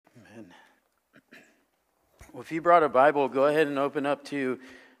Well, if you brought a Bible, go ahead and open up to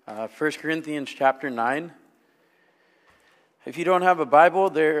 1 Corinthians chapter 9. If you don't have a Bible,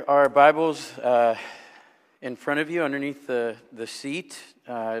 there are Bibles in front of you underneath the seat.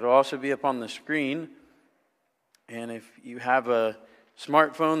 It'll also be up on the screen. And if you have a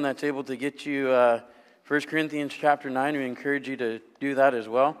smartphone that's able to get you 1 Corinthians chapter 9, we encourage you to do that as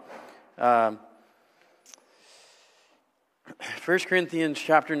well. 1 Corinthians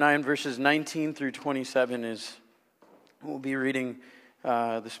chapter 9, verses 19 through 27 is what we'll be reading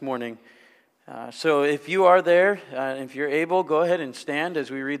this morning. So if you are there, if you're able, go ahead and stand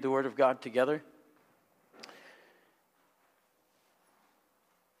as we read the Word of God together.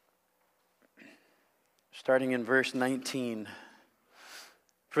 Starting in verse 19.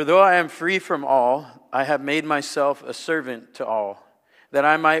 For though I am free from all, I have made myself a servant to all, that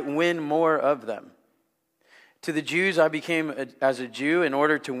I might win more of them. To the Jews I became as a Jew in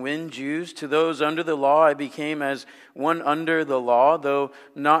order to win Jews. To those under the law I became as one under the law, though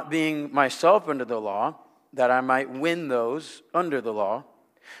not being myself under the law, that I might win those under the law.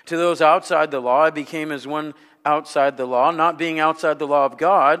 To those outside the law I became as one outside the law, not being outside the law of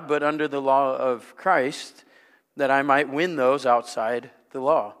God, but under the law of Christ, that I might win those outside the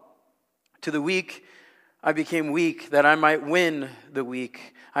law. To the weak I became weak, that I might win the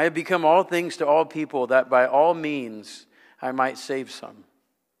weak. I have become all things to all people, that by all means I might save some.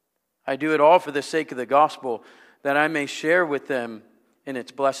 I do it all for the sake of the gospel, that I may share with them in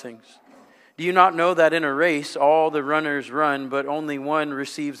its blessings. Do you not know that in a race all the runners run, but only one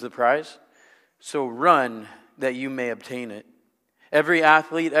receives the prize? So run that you may obtain it. Every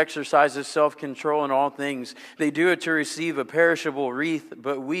athlete exercises self-control in all things. They do it to receive a perishable wreath,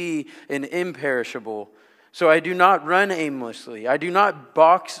 but we an imperishable. So I do not run aimlessly. I do not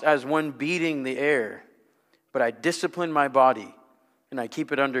box as one beating the air, but I discipline my body and I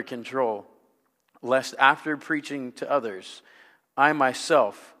keep it under control, lest after preaching to others, I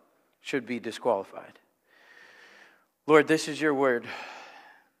myself should be disqualified. Lord, this is your word,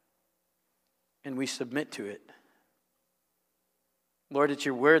 and we submit to it. Lord, it's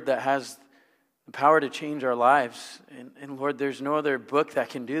your word that has the power to change our lives. And Lord, there's no other book that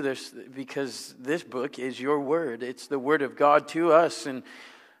can do this, because this book is your word. It's the word of God to us. And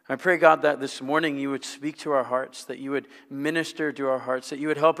I pray, God, that this morning you would speak to our hearts, that you would minister to our hearts, that you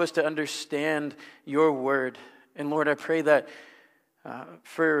would help us to understand your word. And Lord, I pray that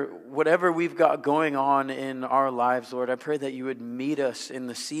for whatever we've got going on in our lives, Lord, I pray that you would meet us in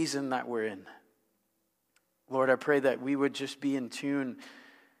the season that we're in. Lord, I pray that we would just be in tune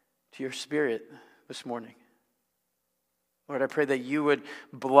to your spirit this morning. Lord, I pray that you would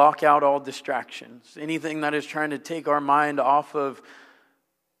block out all distractions, anything that is trying to take our mind off of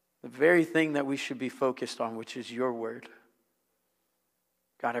the very thing that we should be focused on, which is your word.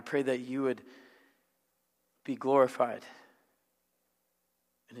 God, I pray that you would be glorified.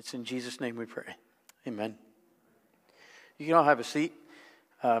 And it's in Jesus' name we pray. Amen. You can all have a seat.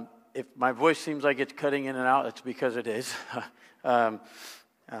 If my voice seems like it's cutting in and out, it's because it is.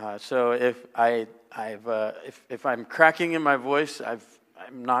 So if I'm cracking in my voice, I'm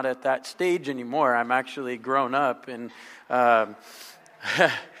not at that stage anymore. I'm actually grown up, and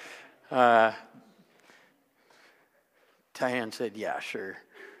Diane said, "Yeah, sure."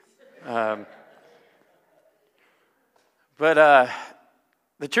 But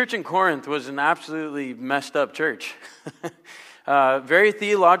the church in Corinth was an absolutely messed up church. Very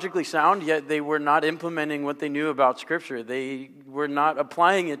theologically sound, yet they were not implementing what they knew about Scripture. They were not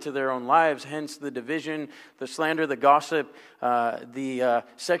applying it to their own lives, hence the division, the slander, the gossip, the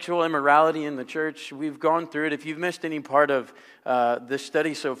sexual immorality in the church. We've gone through it. If you've missed any part of this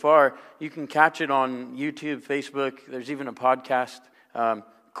study so far, you can catch it on YouTube, Facebook. There's even a podcast.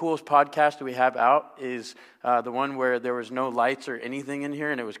 Coolest podcast we have out is the one where there was no lights or anything in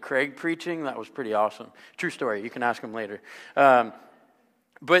here, and it was Craig preaching. That was pretty awesome. True story. You can ask him later.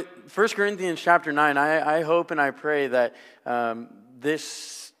 But 1 Corinthians chapter 9, I hope and I pray that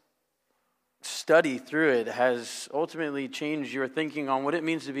this study through it has ultimately changed your thinking on what it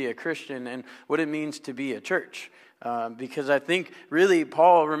means to be a Christian and what it means to be a church. Because I think really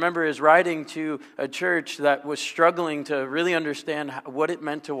Paul, remember, is writing to a church that was struggling to really understand what it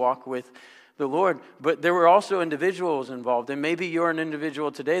meant to walk with the Lord. But there were also individuals involved. And maybe you're an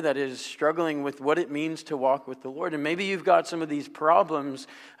individual today that is struggling with what it means to walk with the Lord. And maybe you've got some of these problems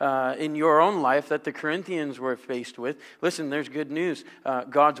in your own life that the Corinthians were faced with. Listen, there's good news.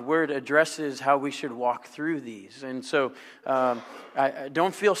 God's word addresses how we should walk through these. And so I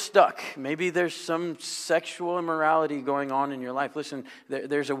don't feel stuck. Maybe there's some sexual immorality going on in your life. Listen,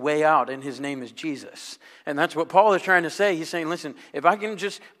 there's a way out, and his name is Jesus. And that's what Paul is trying to say. He's saying, listen, if I can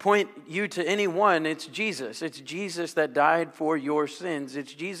just point you to to anyone, it's Jesus. It's Jesus that died for your sins.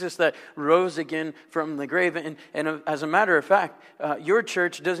 It's Jesus that rose again from the grave. And as a matter of fact, your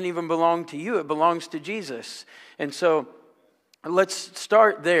church doesn't even belong to you. It belongs to Jesus. And so let's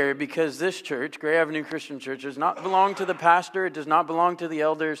start there, because this church, Gray Avenue Christian Church, does not belong to the pastor. It does not belong to the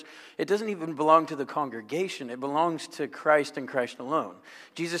elders. It doesn't even belong to the congregation. It belongs to Christ and Christ alone.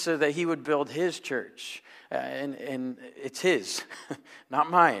 Jesus said that he would build his church, and it's his,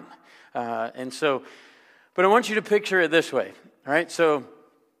 not mine. But I want you to picture it this way, all right? So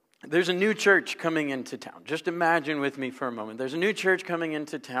there's a new church coming into town. Just imagine with me for a moment. There's a new church coming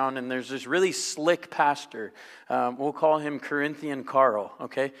into town, and there's this really slick pastor. We'll call him Corinthian Carl,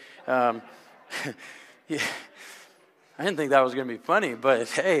 okay? Yeah, I didn't think that was going to be funny, but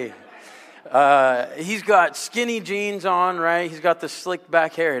hey. He's got skinny jeans on, right? He's got the slick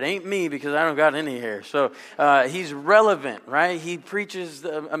back hair. It ain't me, because I don't got any hair. So he's relevant, right? He preaches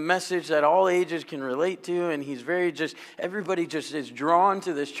a message that all ages can relate to, and he's everybody just is drawn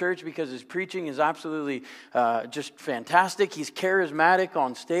to this church because his preaching is absolutely just fantastic. He's charismatic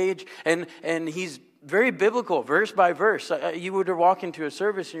on stage, and he's very biblical, verse by verse. You would walk into a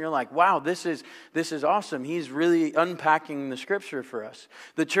service and you're like, wow, this is awesome. He's really unpacking the scripture for us.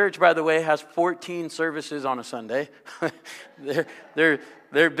 The church, by the way, has 14 services on a Sunday.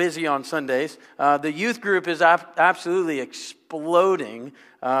 They're busy on Sundays. The youth group is absolutely exploding,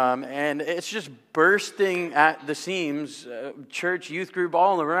 and it's just bursting at the seams. Church, youth group,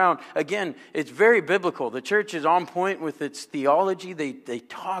 all around. Again, it's very biblical. The church is on point with its theology. They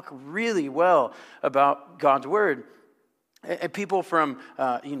talk really well about God's word. And people from,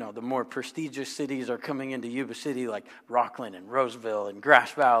 the more prestigious cities are coming into Yuba City, like Rockland and Roseville and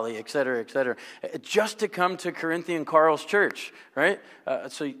Grass Valley, et cetera, just to come to Corinthian Carl's church, right?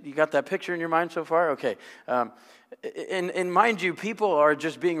 So you got that picture in your mind so far? Okay. And mind you, people are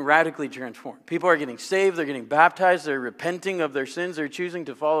just being radically transformed. People are getting saved. They're getting baptized. They're repenting of their sins. They're choosing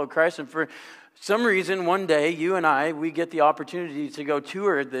to follow Christ. And for some reason, one day, you and I, we get the opportunity to go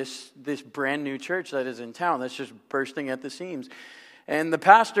tour this brand new church that is in town that's just bursting at the seams. And the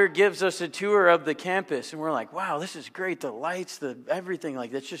pastor gives us a tour of the campus, and we're like, wow, this is great. The lights, everything,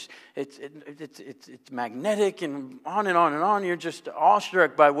 like it's just, it's magnetic, and on and on and on. You're just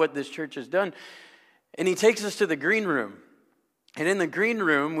awestruck by what this church has done. And he takes us to the green room. And in the green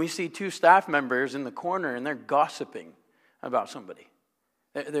room, we see two staff members in the corner, and they're gossiping about somebody.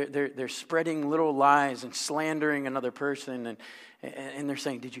 They're spreading little lies and slandering another person, and they're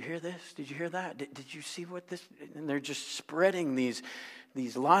saying, did you hear this? Did you hear that? Did you see what this? And they're just spreading these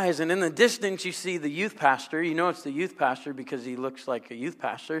lies. And in the distance, you see the youth pastor. You know it's the youth pastor because he looks like a youth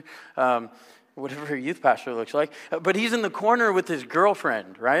pastor, whatever a youth pastor looks like. But he's in the corner with his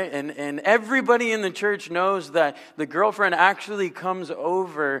girlfriend, right? And everybody in the church knows that the girlfriend actually comes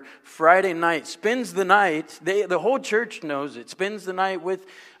over Friday night, spends the night. The whole church knows it. Spends the night with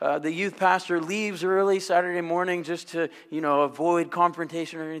the youth pastor, leaves early Saturday morning just to, avoid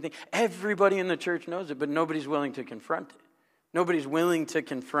confrontation or anything. Everybody in the church knows it, but nobody's willing to confront it. Nobody's willing to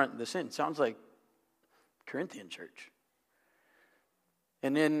confront the sin. Sounds like Corinthian church.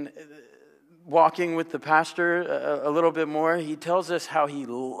 And then walking with the pastor a little bit more, he tells us how he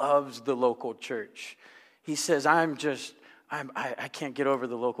loves the local church. He says, I can't get over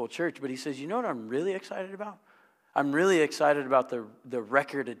the local church. But he says, you know what I'm really excited about? I'm really excited about the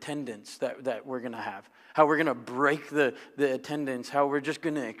record attendance that we're going to have. How we're going to break the attendance. How we're just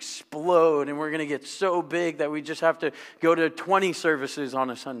going to explode. And we're going to get so big that we just have to go to 20 services on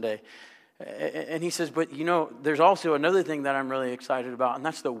a Sunday. And he says, but there's also another thing that I'm really excited about, and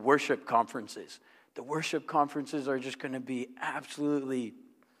that's the worship conferences. The worship conferences are just going to be absolutely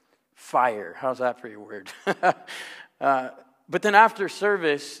fire. How's that for your word? But then after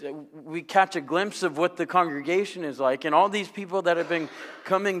service, we catch a glimpse of what the congregation is like. And all these people that have been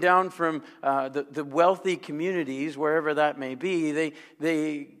coming down from the wealthy communities, wherever that may be,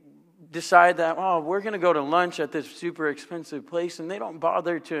 they decide that, we're going to go to lunch at this super expensive place, and they don't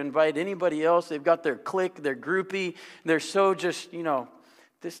bother to invite anybody else. They've got their clique, their groupie. They're so just,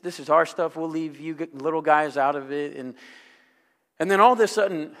 this is our stuff. We'll leave you little guys out of it. And then all of a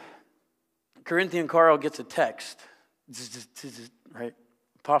sudden, Corinthian Carl gets a text, right?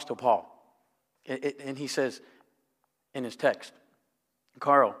 Apostle Paul. And he says in his text,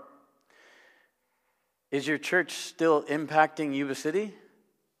 Carl, is your church still impacting Yuba City?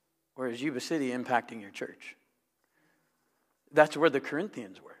 Or is Yuba City impacting your church? That's where the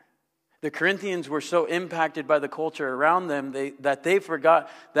Corinthians were. The Corinthians were so impacted by the culture around them that they forgot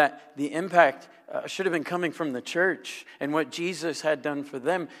that the impact should have been coming from the church and what Jesus had done for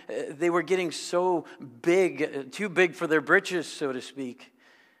them. They were getting so big, too big for their britches, so to speak.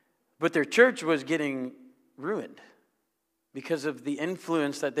 But their church was getting ruined because of the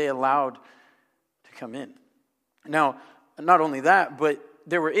influence that they allowed to come in. Now, not only that, but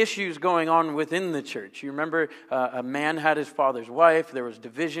there were issues going on within the church. You remember a man had his father's wife. There was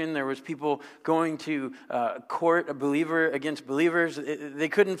division. There was people going to court, a believer against believers. They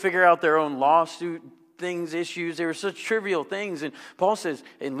couldn't figure out their own lawsuit things, issues. They were such trivial things. And Paul says,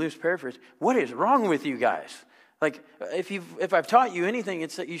 in loose paraphrase, what is wrong with you guys? Like, if I've taught you anything,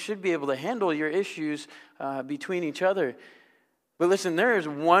 it's that you should be able to handle your issues between each other. But listen, there is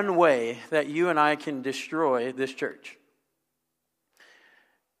one way that you and I can destroy this church.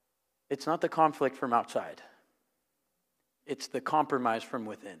 It's not the conflict from outside. It's the compromise from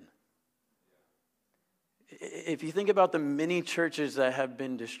within. If you think about the many churches that have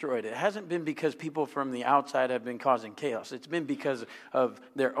been destroyed, it hasn't been because people from the outside have been causing chaos. It's been because of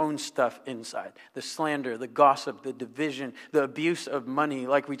their own stuff inside. The slander, the gossip, the division, the abuse of money.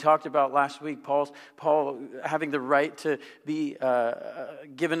 Like we talked about last week, Paul having the right to be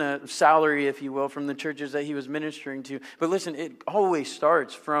given a salary, if you will, from the churches that he was ministering to. But listen, it always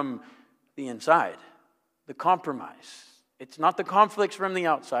starts from the inside, the compromise. It's not the conflicts from the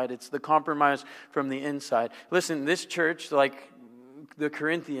outside, it's the compromise from the inside. Listen, this church, like the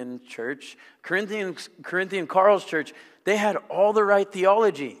Corinthian church, Corinthian Carl's church, they had all the right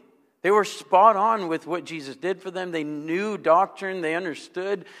theology. They were spot on with what Jesus did for them. They knew doctrine, they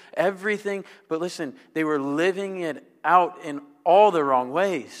understood everything. But listen, they were living it out in all the wrong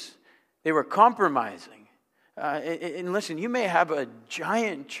ways. They were compromising. And listen, you may have a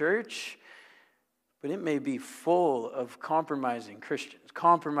giant church, but it may be full of compromising Christians,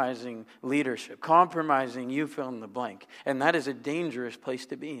 compromising leadership, compromising you fill in the blank. And that is a dangerous place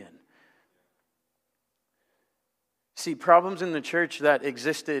to be in. See, problems in the church that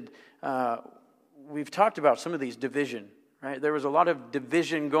existed, we've talked about some of these division, right? There was a lot of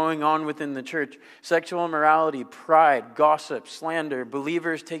division going on within the church. Sexual immorality, pride, gossip, slander,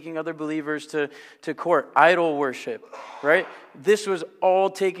 believers taking other believers to court, idol worship, right? This was all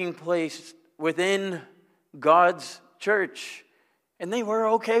taking place within God's church. And they were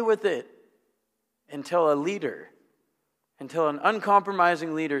okay with it until an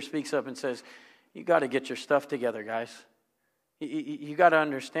uncompromising leader speaks up and says, you got to get your stuff together, guys. You got to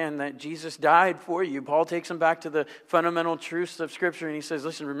understand that Jesus died for you. Paul takes them back to the fundamental truths of Scripture, and he says,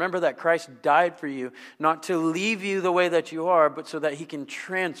 listen, remember that Christ died for you, not to leave you the way that you are, but so that he can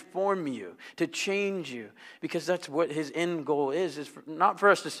transform you, to change you, because that's what his end goal is not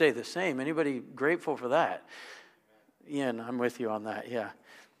for us to stay the same. Anybody grateful for that? Ian, I'm with you on that, yeah.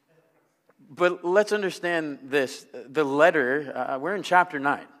 But let's understand this. The letter, we're in chapter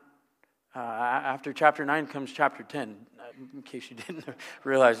 9. After chapter 9 comes chapter 10, in case you didn't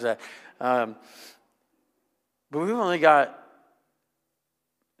realize that. But we've only got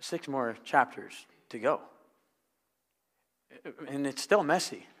 6 more chapters to go. And it's still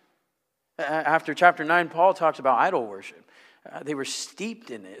messy. After chapter 9, Paul talks about idol worship. They were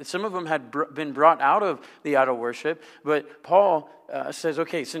steeped in it. Some of them had been brought out of the idol worship. But Paul says,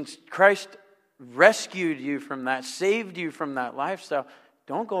 okay, since Christ rescued you from that, saved you from that lifestyle,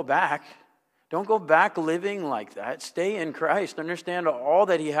 don't go back. Don't go back living like that. Stay in Christ. Understand all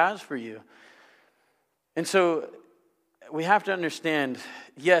that he has for you. And so we have to understand,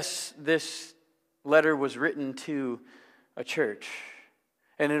 yes, this letter was written to a church.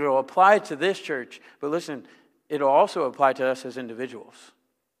 And it'll apply to this church. But listen, it'll also apply to us as individuals.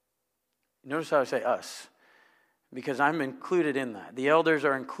 Notice how I say us. Because I'm included in that. The elders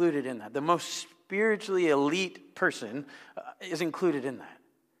are included in that. The most spiritually elite person is included in that.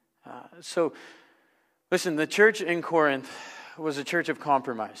 So, listen, the church in Corinth was a church of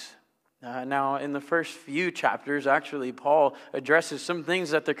compromise. Now, in the first few chapters, actually, Paul addresses some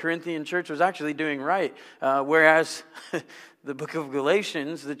things that the Corinthian church was actually doing right. Whereas the book of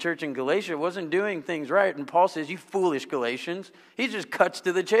Galatians, the church in Galatia, wasn't doing things right. And Paul says, you foolish Galatians. He just cuts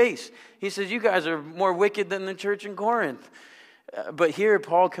to the chase. He says, you guys are more wicked than the church in Corinth. But here,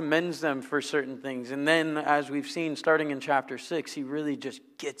 Paul commends them for certain things. And then, as we've seen, starting in chapter 6, he really just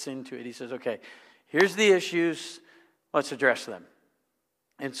gets into it. He says, okay, here's the issues. Let's address them.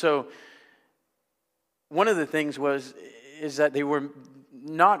 And so, one of the things is that they were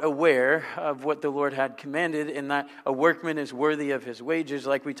not aware of what the Lord had commanded, and that a workman is worthy of his wages,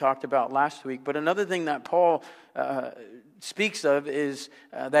 like we talked about last week. But another thing that Paul speaks of is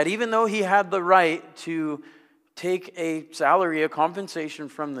that even though he had the right to take a salary, a compensation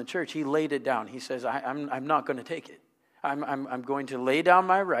from the church, he laid it down. He says, I'm not going to take it. I'm going to lay down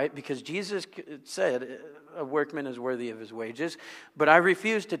my right, because Jesus said a workman is worthy of his wages, but I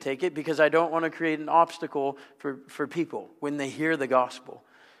refuse to take it because I don't want to create an obstacle for people when they hear the gospel.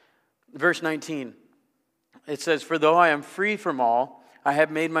 Verse 19, it says, "For though I am free from all, I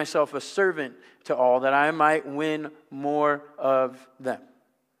have made myself a servant to all, that I might win more of them."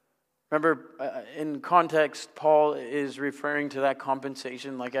 Remember, in context, Paul is referring to that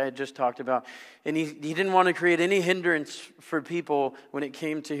compensation like I had just talked about. And he didn't want to create any hindrance for people when it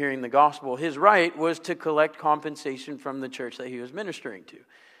came to hearing the gospel. His right was to collect compensation from the church that he was ministering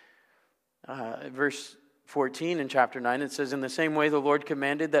to. Verse 14 in chapter 9, it says, "In the same way the Lord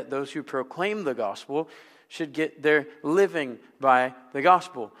commanded that those who proclaim the gospel should get their living by the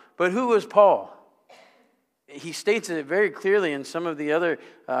gospel." But who was Paul? He states it very clearly in some of the other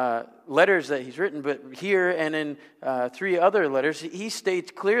letters that he's written, but here and in 3 other letters, he states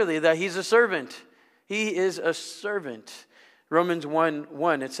clearly that he's a servant. He is a servant. Romans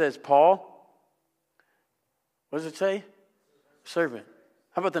 1:1, it says, Paul, what does it say? Servant.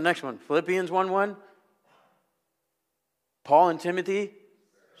 How about the next one? Philippians 1:1, Paul and Timothy,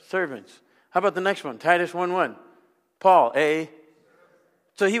 servants. How about the next one? Titus 1:1, Paul,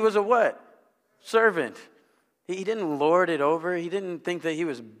 so he was a what? Servant. He didn't lord it over. He didn't think that he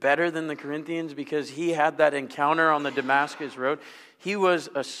was better than the Corinthians because he had that encounter on the Damascus road. He was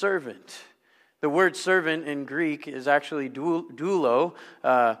a servant. The word servant in Greek is actually doulo,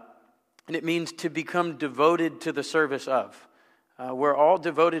 and it means to become devoted to the service of. We're all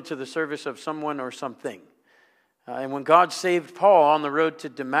devoted to the service of someone or something. And when God saved Paul on the road to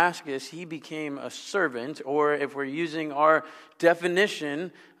Damascus, he became a servant, or if we're using our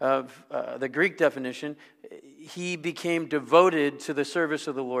definition of the Greek definition, he became devoted to the service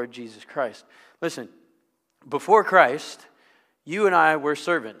of the Lord Jesus Christ. Listen, before Christ, you and I were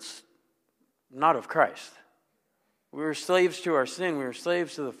servants, not of Christ. We were slaves to our sin. We were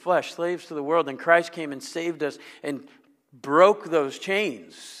slaves to the flesh, slaves to the world, and Christ came and saved us and broke those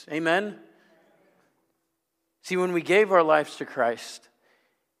chains. Amen? See, when we gave our lives to Christ,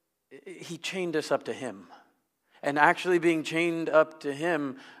 he chained us up to him. And actually being chained up to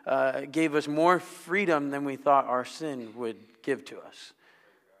him gave us more freedom than we thought our sin would give to us.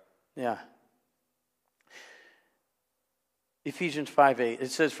 Yeah. Ephesians 5:8, it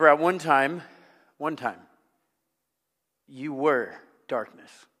says, "For at one time, you were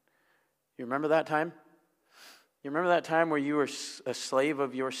darkness." You remember that time? You remember that time where you were a slave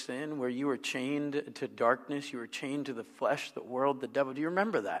of your sin, where you were chained to darkness, you were chained to the flesh, the world, the devil? Do you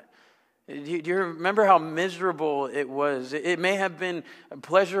remember that? Do you remember how miserable it was? It may have been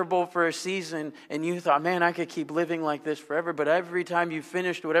pleasurable for a season, and you thought, man, I could keep living like this forever, but every time you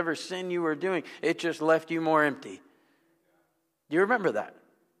finished whatever sin you were doing, it just left you more empty. Do you remember that?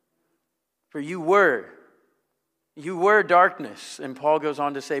 For you were darkness, and Paul goes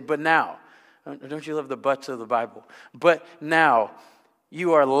on to say, but now, don't you love the buts of the Bible? But now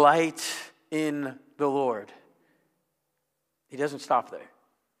you are light in the Lord. He doesn't stop there.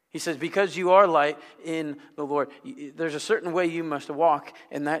 He says, because you are light in the Lord, there's a certain way you must walk,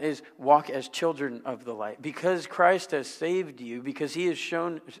 and that is walk as children of the light. Because Christ has saved you, because he has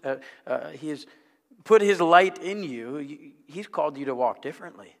shown, he has put his light in you, he's called you to walk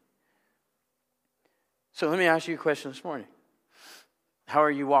differently. So let me ask you a question this morning. How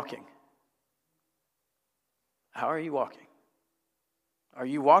are you walking? How are you walking? Are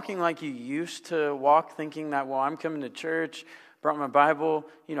you walking like you used to walk, thinking that, well, I'm coming to church, brought my Bible,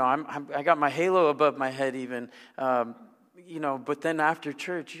 I got my halo above my head even, but then after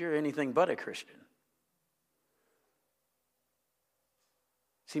church, you're anything but a Christian.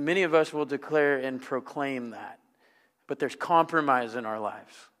 See, many of us will declare and proclaim that, but there's compromise in our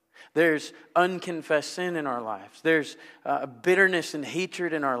lives. There's unconfessed sin in our lives. There's bitterness and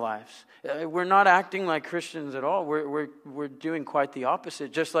hatred in our lives. We're not acting like Christians at all. We're doing quite the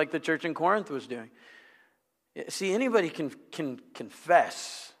opposite, just like the church in Corinth was doing. See, anybody can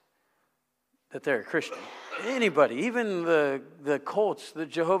confess that they're a Christian. Anybody, even the cults, the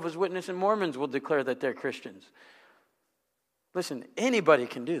Jehovah's Witnesses and Mormons will declare that they're Christians. Listen, anybody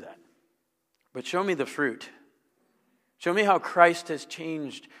can do that. But show me the fruit. Show me how Christ has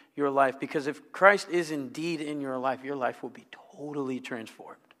changed your life. Because if Christ is indeed in your life will be totally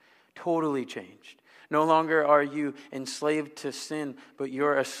transformed, totally changed. No longer are you enslaved to sin, but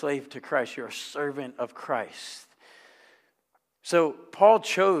you're a slave to Christ. You're a servant of Christ. So Paul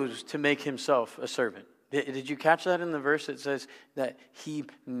chose to make himself a servant. Did you catch that in the verse? It says that he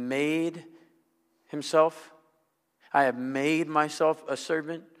made himself. I have made myself a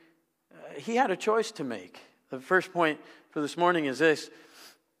servant. He had a choice to make. The first point for this morning is this.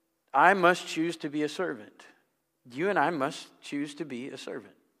 I must choose to be a servant. You and I must choose to be a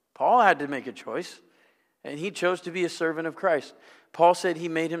servant. Paul had to make a choice, and he chose to be a servant of Christ. Paul said he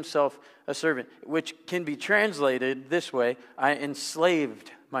made himself a servant, which can be translated this way: I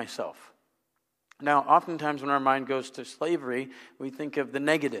enslaved myself. Now, oftentimes when our mind goes to slavery, we think of the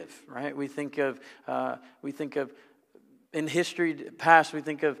negative, right? We think of in history past, we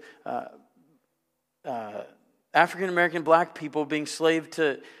think of African American black people being slave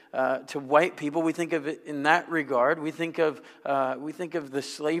to white people. We think of it in that regard. We think of the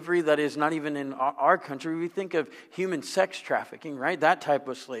slavery that is not even in our country. We think of human sex trafficking, right? That type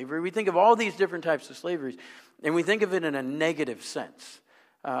of slavery. We think of all these different types of slaveries, and we think of it in a negative sense,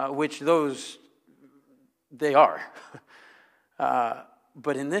 which they are.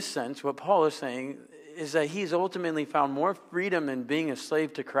 But in this sense, what Paul is saying is that he's ultimately found more freedom in being a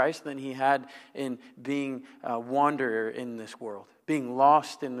slave to Christ than he had in being a wanderer in this world, being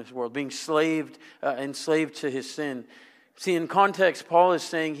lost in this world, being enslaved to his sin. See, in context, Paul is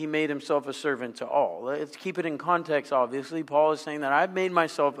saying he made himself a servant to all. Let's keep it in context, obviously. Paul is saying that I've made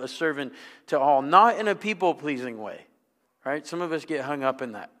myself a servant to all, not in a people-pleasing way, right? Some of us get hung up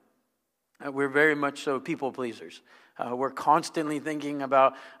in that. We're very much so people pleasers. We're constantly thinking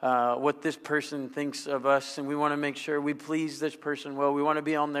about what this person thinks of us, and we want to make sure we please this person well. We want to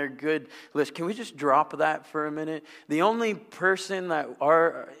be on their good list. Can we just drop that for a minute? The only person that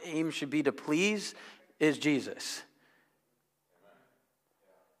our aim should be to please is Jesus.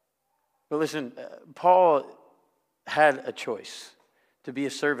 But listen, Paul had a choice to be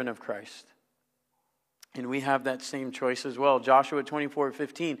a servant of Christ. And we have that same choice as well. Joshua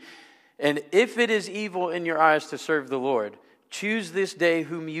 24:15. And if it is evil in your eyes to serve the Lord, choose this day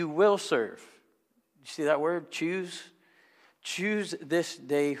whom you will serve. You see that word? Choose. Choose this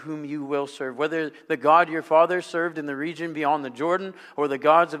day whom you will serve. Whether the God your father served in the region beyond the Jordan, or the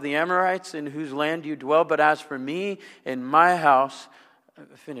gods of the Amorites in whose land you dwell. But as for me and my house,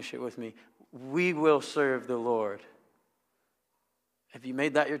 finish it with me, we will serve the Lord. Have you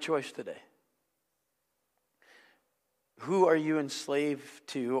made that your choice today? Who are you enslaved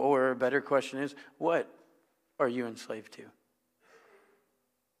to? Or a better question is, what are you enslaved to?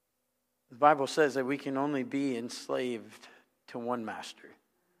 The Bible says that we can only be enslaved to one master.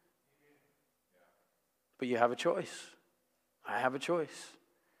 But you have a choice. I have a choice.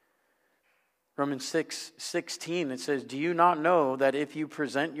 Romans 6:16, it says, do you not know that if you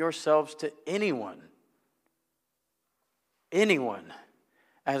present yourselves to anyone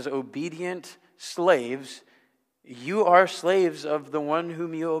as obedient slaves, you are slaves of the one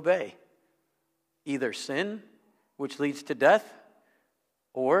whom you obey, either sin, which leads to death,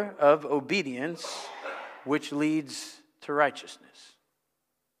 or of obedience, which leads to righteousness.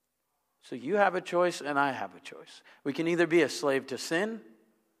 So you have a choice and I have a choice. We can either be a slave to sin,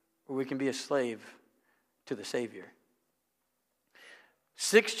 or we can be a slave to the Savior.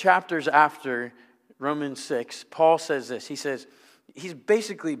 6 chapters after Romans 6, Paul says this. He says, he's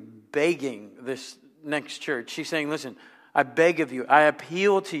basically begging this next church. He's saying, listen, I beg of you, I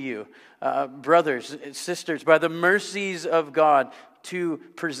appeal to you, brothers, sisters, by the mercies of God, to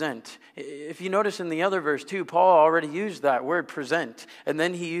present. If you notice in the other verse too, Paul already used that word present, and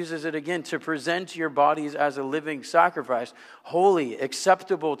then he uses it again, to present your bodies as a living sacrifice, holy,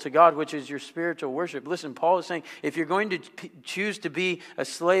 acceptable to God, which is your spiritual worship. Listen, Paul is saying, if you're going to choose to be a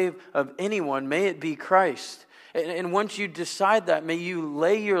slave of anyone, may it be Christ. And once you decide that, may you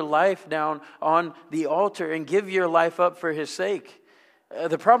lay your life down on the altar and give your life up for his sake.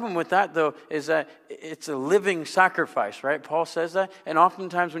 The problem with that, though, is that it's a living sacrifice, right? Paul says that. And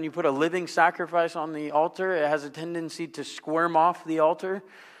oftentimes when you put a living sacrifice on the altar, it has a tendency to squirm off the altar.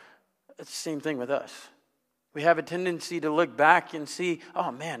 It's the same thing with us. We have a tendency to look back and see,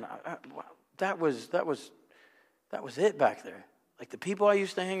 oh man, that was it back there. Like the people I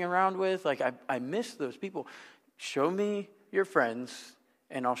used to hang around with, like I miss those people. Show me your friends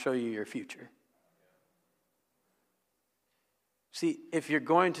and I'll show you your future. See, if you're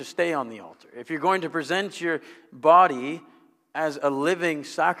going to stay on the altar, if you're going to present your body as a living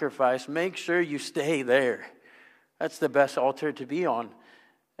sacrifice, make sure you stay there. That's the best altar to be on.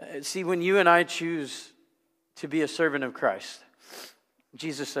 See, when you and I choose to be a servant of Christ,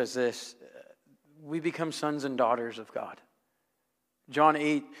 Jesus says this, we become sons and daughters of God. John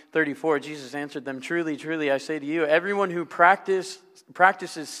 8:34, Jesus answered them, truly, truly, I say to you, everyone who practices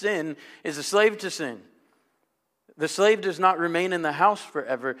sin is a slave to sin. The slave does not remain in the house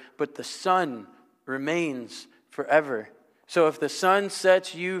forever, but the Son remains forever. So if the Son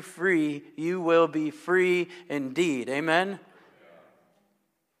sets you free, you will be free indeed. Amen?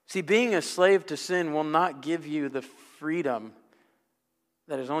 See, being a slave to sin will not give you the freedom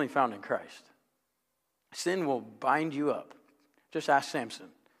that is only found in Christ. Sin will bind you up. Just ask Samson.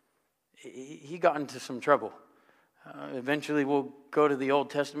 He got into some trouble. Eventually we'll go to the Old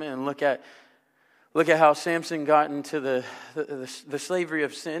Testament and look at Look at how Samson got into the slavery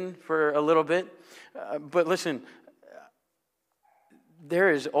of sin for a little bit. But listen, there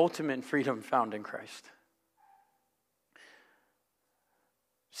is ultimate freedom found in Christ.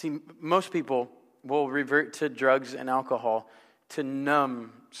 See, most people will revert to drugs and alcohol to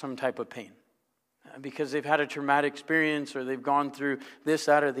numb some type of pain because they've had a traumatic experience or they've gone through this,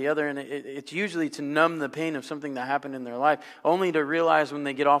 that, or the other, and it's usually to numb the pain of something that happened in their life, only to realize when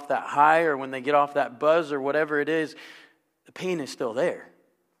they get off that high or when they get off that buzz or whatever it is, the pain is still there.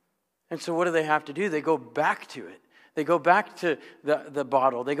 And so what do they have to do? They go back to it. They go back to the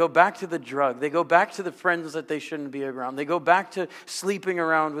bottle. They go back to the drug. They go back to the friends that they shouldn't be around. They go back to sleeping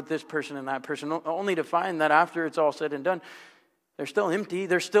around with this person and that person, only to find that after it's all said and done, they're still empty,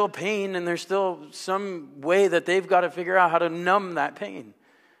 there's still pain, and there's still some way that they've got to figure out how to numb that pain.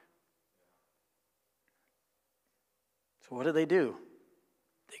 So what do?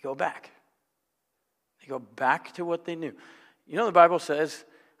 They go back. They go back to what they knew. You know, the Bible says,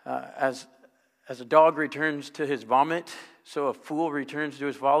 as a dog returns to his vomit, so a fool returns to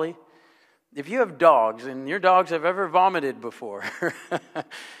his folly. If you have dogs, and your dogs have ever vomited before,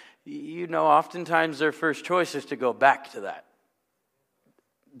 you know oftentimes their first choice is to go back to that.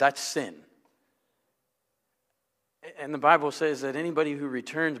 That's sin. And the Bible says that anybody who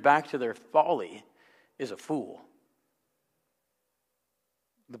returns back to their folly is a fool.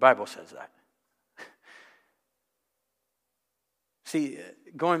 The Bible says that. See,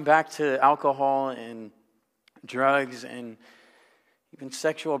 going back to alcohol and drugs and even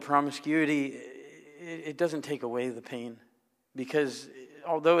sexual promiscuity, it doesn't take away the pain. Because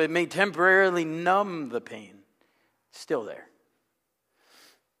although it may temporarily numb the pain, it's still there.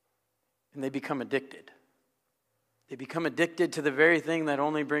 And they become addicted. They become addicted to the very thing that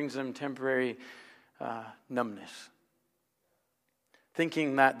only brings them temporary numbness.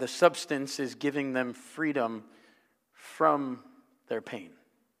 Thinking that the substance is giving them freedom from their pain.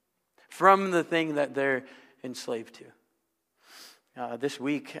 From the thing that they're enslaved to. This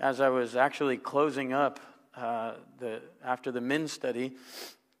week, as I was actually closing up after the men's study,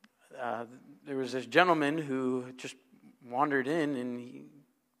 there was this gentleman who just wandered in and he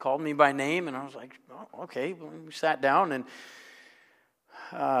called me by name, and I was like, oh, okay. We sat down, and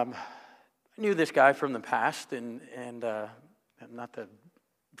I knew this guy from the past, and not the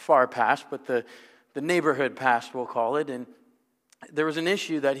far past, but the neighborhood past, we'll call it. And there was an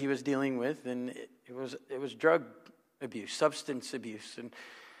issue that he was dealing with, and it was drug abuse, substance abuse. And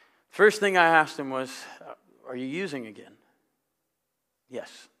first thing I asked him was, are you using again?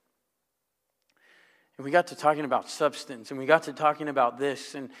 Yes. And we got to talking about substance, and we got to talking about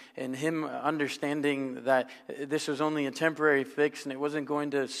this, and him understanding that this was only a temporary fix, and it wasn't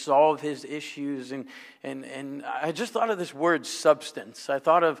going to solve his issues. And I just thought of this word substance. I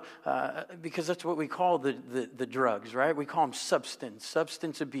thought of, because that's what we call the drugs, right? We call them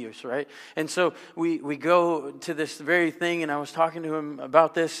substance abuse, right? And so we go to this very thing, and I was talking to him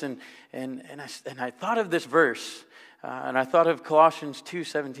about this, and I thought of this verse, and I thought of Colossians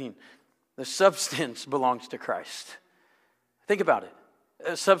 2:17. The substance belongs to Christ. Think about it.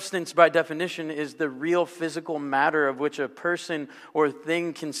 A substance, by definition, is the real physical matter of which a person or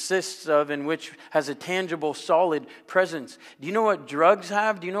thing consists of, and which has a tangible, solid presence. Do you know what drugs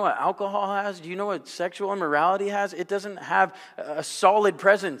have? Do you know what alcohol has? Do you know what sexual immorality has? It doesn't have a solid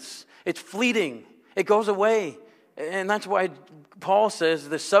presence. It's fleeting. It goes away. And that's why Paul says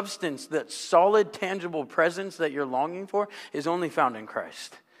the substance, that solid, tangible presence that you're longing for, is only found in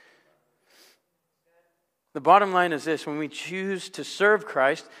Christ. The bottom line is this: when we choose to serve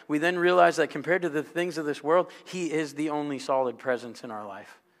Christ, we then realize that compared to the things of this world, He is the only solid presence in our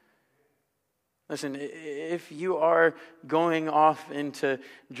life. Listen, if you are going off into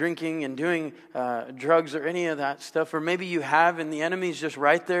drinking and doing drugs or any of that stuff, or maybe you have and the enemy's just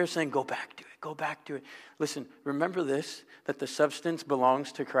right there saying, go back to it, go back to it. Listen, remember this, that the substance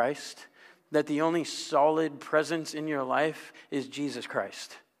belongs to Christ, that the only solid presence in your life is Jesus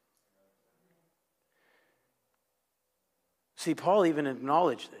Christ. See, Paul even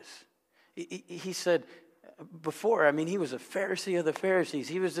acknowledged this. He said before, he was a Pharisee of the Pharisees.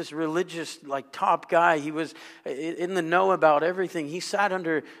 He was this religious, top guy. He was in the know about everything. He sat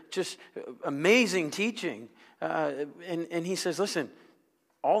under just amazing teaching. And he says, listen,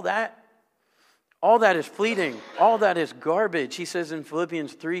 all that is fleeting. All that is garbage. He says in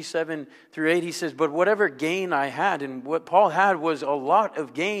Philippians 3:7-8, he says, but whatever gain I had, and what Paul had was a lot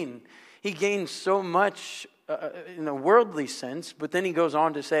of gain. He gained so much in a worldly sense, but then he goes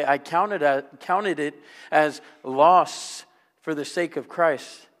on to say, I counted it as loss for the sake of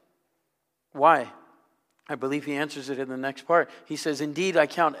Christ. Why? I believe he answers it in the next part. He says, "Indeed, I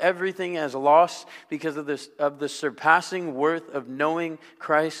count everything as loss because of the surpassing worth of knowing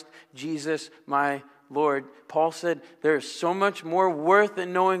Christ Jesus, my Lord." Paul said, there is so much more worth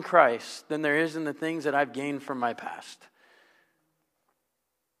in knowing Christ than there is in the things that I've gained from my past.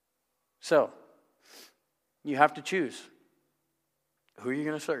 So, you have to choose. Who are you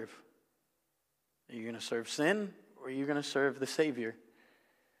going to serve? Are you going to serve sin, or are you going to serve the Savior?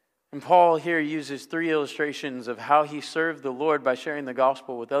 And Paul here uses 3 illustrations of how he served the Lord by sharing the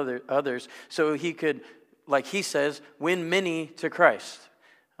gospel with others so he could, like he says, win many to Christ.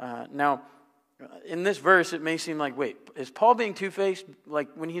 Now, in this verse, it may seem like, wait, is Paul being two-faced? Like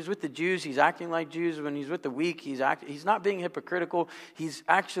when he's with the Jews, he's acting like Jews. When he's with the weak, he's not being hypocritical. He's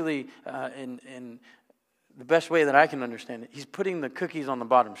actually, in the best way that I can understand it, he's putting the cookies on the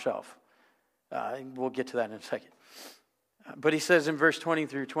bottom shelf. We'll get to that in a second. But he says in verse 20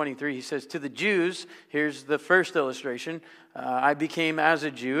 through 23, he says, to the Jews, here's the first illustration, I became as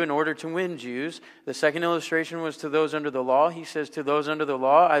a Jew in order to win Jews. The second illustration was to those under the law. He says, to those under the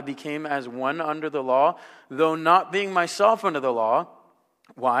law, I became as one under the law, though not being myself under the law.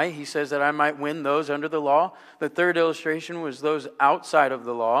 Why? He says that I might win those under the law. The third illustration was those outside of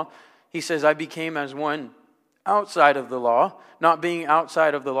the law. He says, I became as one outside of the law, not being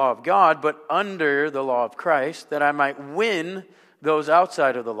outside of the law of God, but under the law of Christ, that I might win those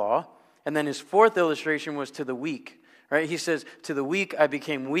outside of the law. And then his fourth illustration was to the weak, right? He says, to the weak I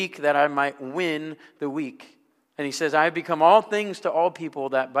became weak, that I might win the weak. And he says, I have become all things to all people,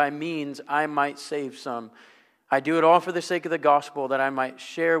 that by means I might save some. I do it all for the sake of the gospel, that I might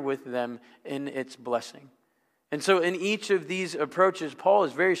share with them in its blessing. And so in each of these approaches, Paul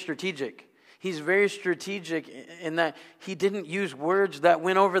is very strategic. He's very strategic in that he didn't use words that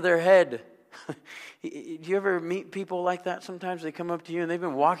went over their head. Do you ever meet people like that sometimes? They come up to you and they've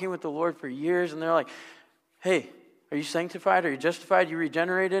been walking with the Lord for years and they're like, hey, are you sanctified? Are you justified? Are you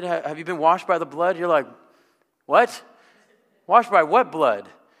regenerated? Have you been washed by the blood? You're like, what? Washed by what blood?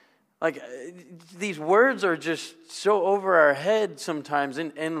 Like, these words are just so over our head sometimes.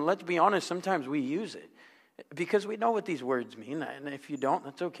 And let's be honest, sometimes we use it. Because we know what these words mean, and if you don't,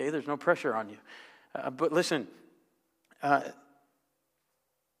 that's okay. There's no pressure on you. But listen,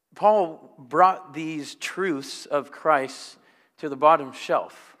 Paul brought these truths of Christ to the bottom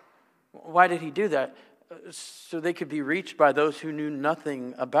shelf. Why did he do that? So they could be reached by those who knew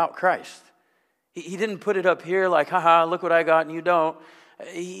nothing about Christ. He didn't put it up here like, haha, look what I got and you don't.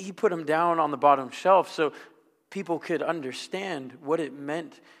 He put them down on the bottom shelf so people could understand what it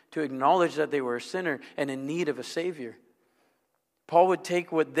meant to acknowledge that they were a sinner and in need of a Savior. Paul would take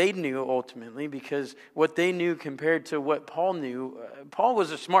what they knew ultimately, because what they knew compared to what Paul knew, Paul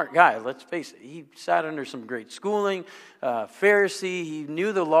was a smart guy, let's face it. He sat under some great schooling, Pharisee, he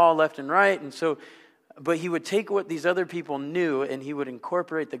knew the law left and right, and so, but he would take what these other people knew and he would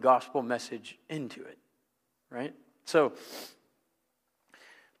incorporate the gospel message into it, right? So,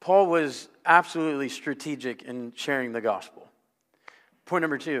 Paul was absolutely strategic in sharing the gospel. Point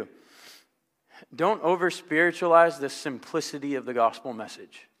number 2, don't over-spiritualize the simplicity of the gospel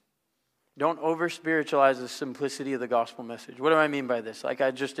message. Don't over-spiritualize the simplicity of the gospel message. What do I mean by this? Like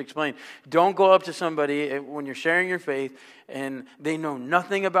I just explained, don't go up to somebody when you're sharing your faith and they know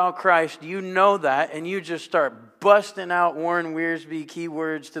nothing about Christ. You know that, and you just start busting out Warren Wiersbe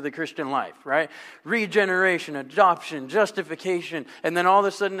keywords to the Christian life, right? Regeneration, adoption, justification, and then all of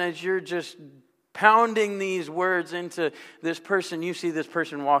a sudden as you're just pounding these words into this person, you see this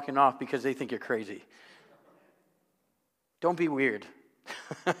person walking off because they think you're crazy. Don't be weird.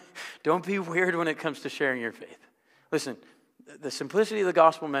 Don't be weird when it comes to sharing your faith. Listen, the simplicity of the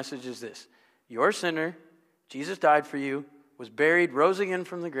gospel message is this. You're a sinner. Jesus died for you, was buried, rose again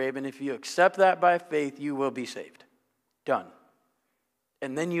from the grave, and if you accept that by faith, you will be saved. Done.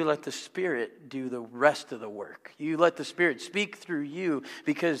 And then you let the Spirit do the rest of the work. You let the Spirit speak through you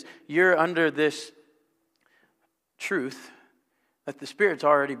because you're under this truth that the Spirit's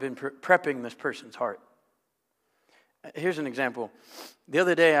already been prepping this person's heart. Here's an example. The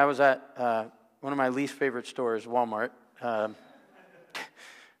other day I was at one of my least favorite stores, Walmart. And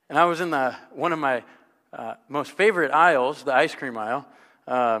I was in one of my most favorite aisles, the ice cream aisle.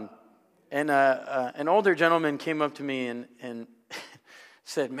 And an older gentleman came up to me and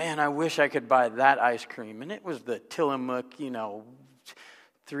said, man, I wish I could buy that ice cream. And it was the Tillamook,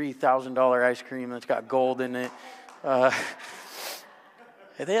 $3,000 ice cream that's got gold in it.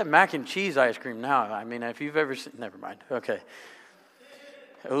 They have mac and cheese ice cream now. I mean, if you've ever seen, never mind. Okay.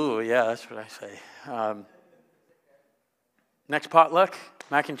 Oh, yeah, that's what I say. Next potluck,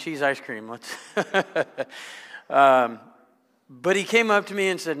 mac and cheese ice cream. Let's. But he came up to me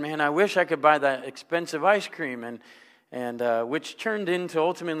and said, man, I wish I could buy that expensive ice cream. And which turned into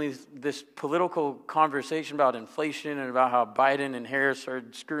ultimately this political conversation about inflation and about how Biden and Harris are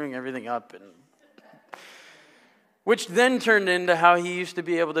screwing everything up. And which then turned into how he used to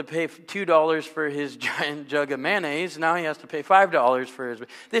be able to pay $2 for his giant jug of mayonnaise. Now he has to pay $5 for his.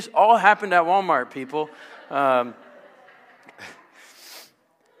 This all happened at Walmart, people.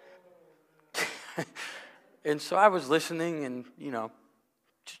 And so I was listening and,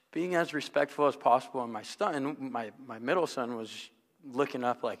 just being as respectful as possible. And my middle son was looking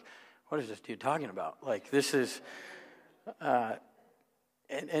up like, what is this dude talking about? Like, this is,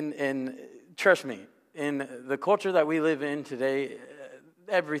 and trust me, in the culture that we live in today,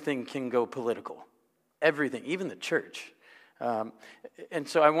 everything can go political. Everything, even the church. And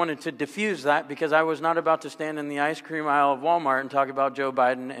so I wanted to diffuse that because I was not about to stand in the ice cream aisle of Walmart and talk about Joe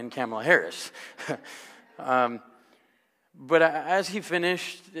Biden and Kamala Harris. But as he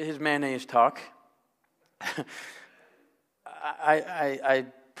finished his mayonnaise talk, I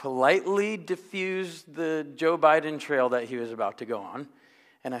politely diffused the Joe Biden trail that he was about to go on.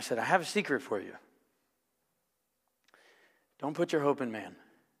 And I said, I have a secret for you. Don't put your hope in man.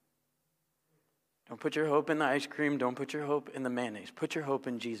 Don't put your hope in the ice cream. Don't put your hope in the mayonnaise. Put your hope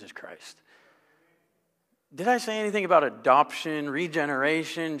in Jesus Christ. Did I say anything about adoption,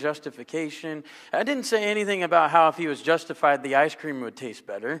 regeneration, justification? I didn't say anything about how if he was justified, the ice cream would taste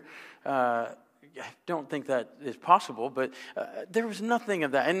better. I don't think that is possible, but there was nothing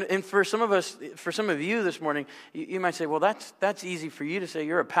of that. And for some of us, for some of you this morning, you might say, well, that's easy for you to say.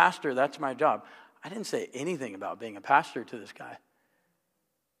 You're a pastor. That's my job. I didn't say anything about being a pastor to this guy.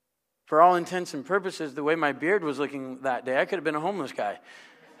 For all intents and purposes, the way my beard was looking that day, I could have been a homeless guy.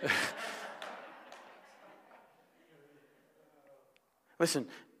 Listen,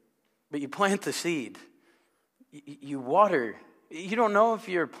 but you plant the seed. You water. You don't know if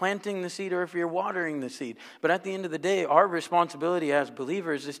you're planting the seed or if you're watering the seed. But at the end of the day, our responsibility as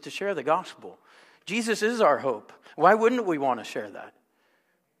believers is to share the gospel. Jesus is our hope. Why wouldn't we want to share that?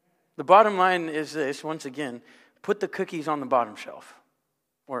 The bottom line is this, once again, put the cookies on the bottom shelf.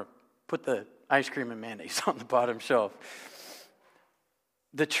 Or put the ice cream and mayonnaise on the bottom shelf.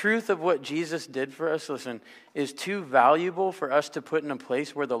 The truth of what Jesus did for us, listen, is too valuable for us to put in a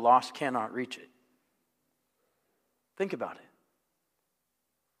place where the lost cannot reach it. Think about it.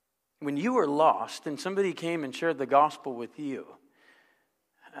 When you were lost and somebody came and shared the gospel with you,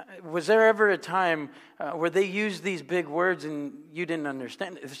 was there ever a time where they used these big words and you didn't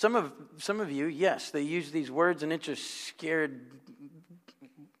understand? Some of you, yes, they used these words and it just scared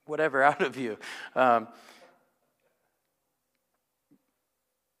whatever out of you.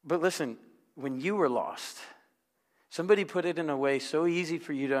 But listen, when you were lost, somebody put it in a way so easy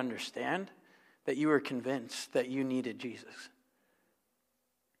for you to understand that you were convinced that you needed Jesus.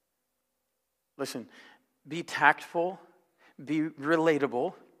 Listen, be tactful, be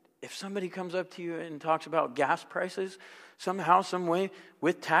relatable. If somebody comes up to you and talks about gas prices, somehow, some way,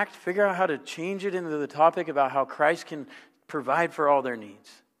 with tact, figure out how to change it into the topic about how Christ can provide for all their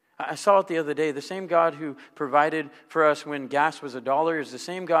needs. I saw it the other day. The same God who provided for us when gas was $1 is the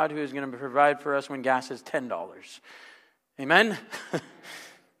same God who is going to provide for us when gas is $10. Amen?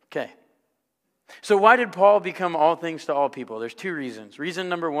 Okay. So why did Paul become all things to all people? There's two reasons. Reason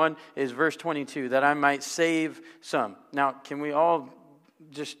number one is verse 22, that I might save some. Now, can we all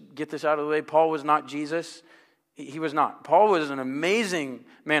just get this out of the way? Paul was not Jesus. He was not. Paul was an amazing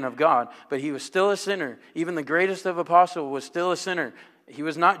man of God, but he was still a sinner. Even the greatest of apostles was still a sinner. He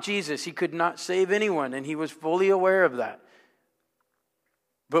was not Jesus. He could not save anyone, and he was fully aware of that.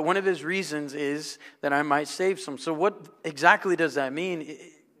 But one of his reasons is that I might save some. So what exactly does that mean?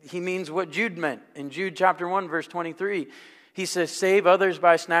 He means what Jude meant. In Jude chapter 1, verse 23, he says, save others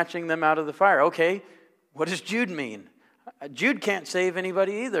by snatching them out of the fire. Okay, what does Jude mean? Jude can't save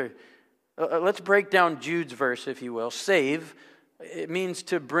anybody either. Let's break down Jude's verse, if you will. Save, it means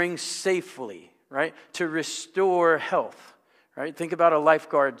to bring safely, right? To restore health. Right? Think about a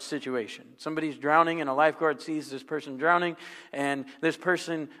lifeguard situation. Somebody's drowning and a lifeguard sees this person drowning and this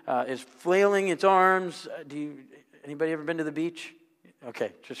person is flailing its arms. Anybody ever been to the beach?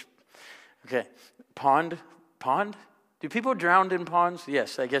 Okay. Pond? Do people drown in ponds?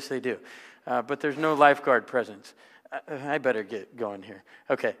 Yes, I guess they do. But there's no lifeguard presence. I better get going here.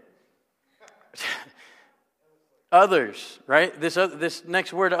 Okay. Others, right? This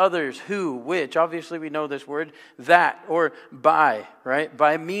next word, others, who, which, obviously we know this word, that, or by, right?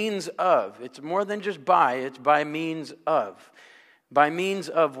 By means of. It's more than just by, it's by means of. By means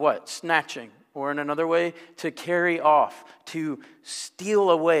of what? Snatching, or in another way, to carry off, to steal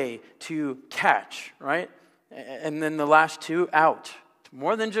away, to catch, right? And then the last two, out.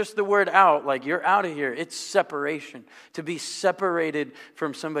 More than just the word out, like you're out of here. It's separation. To be separated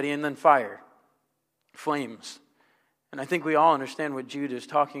from somebody. And then fire. Flames. And I think we all understand what Jude is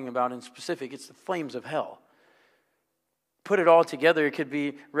talking about in specific. It's the flames of hell. Put it all together, it could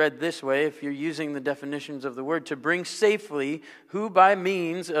be read this way, if you're using the definitions of the word, to bring safely, who by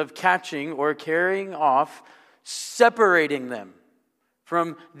means of catching or carrying off, separating them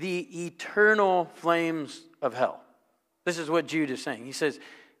from the eternal flames of hell. This is what Jude is saying. He says,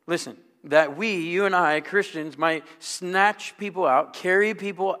 listen, that we, you and I, Christians, might snatch people out, carry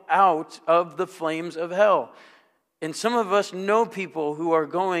people out of the flames of hell. And some of us know people who are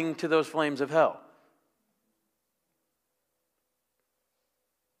going to those flames of hell.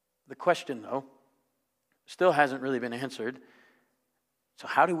 The question, though, still hasn't really been answered. So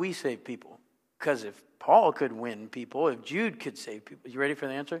how do we save people? Because if Paul could win people, if Jude could save people, you ready for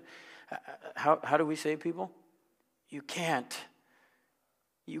the answer? How do we save people? You can't.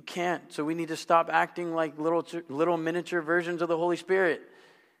 You can't. So we need to stop acting like little miniature versions of the Holy Spirit.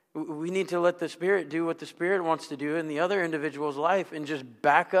 We need to let the Spirit do what the Spirit wants to do in the other individual's life and just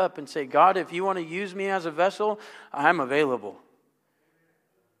back up and say, God, if you want to use me as a vessel, I'm available.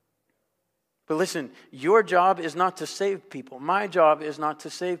 But listen, your job is not to save people. My job is not to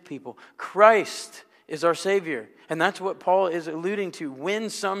save people. Christ is our Savior. And that's what Paul is alluding to. Win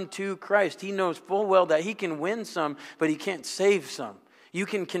some to Christ. He knows full well that he can win some, but he can't save some. You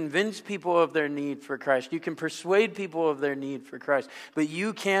can convince people of their need for Christ. You can persuade people of their need for Christ. But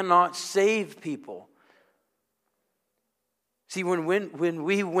you cannot save people. See, when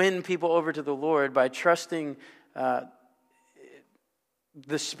we win people over to the Lord by trusting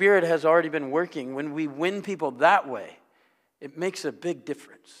the Spirit has already been working. When we win people that way, it makes a big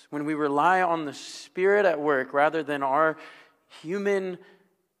difference. When we rely on the Spirit at work rather than our human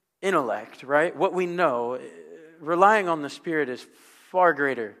intellect, right? What we know, relying on the Spirit is far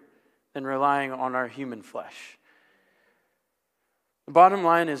greater than relying on our human flesh. The bottom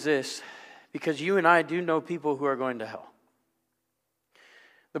line is this, because you and I do know people who are going to hell.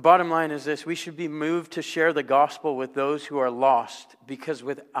 The bottom line is this: we should be moved to share the gospel with those who are lost, because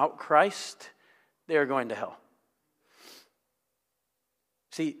without Christ, they are going to hell.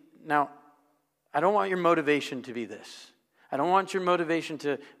 See, now, I don't want your motivation to be this. I don't want your motivation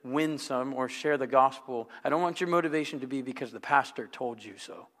to win some or share the gospel. I don't want your motivation to be because the pastor told you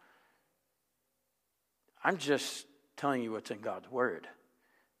so. I'm just telling you what's in God's word.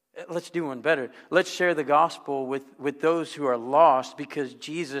 Let's do one better. Let's share the gospel with those who are lost because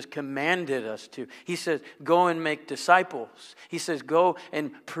Jesus commanded us to. He says, go and make disciples. He says, go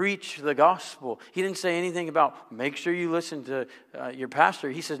and preach the gospel. He didn't say anything about make sure you listen to your pastor.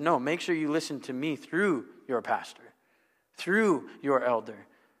 He says, no, make sure you listen to me through your pastor, through your elder.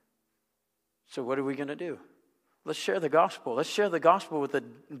 So what are we going to do? Let's share the gospel. Let's share the gospel with a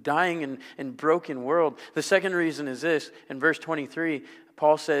dying and broken world. The second reason is this. In verse 23,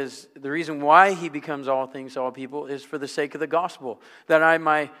 Paul says the reason why he becomes all things to all people is for the sake of the gospel, that I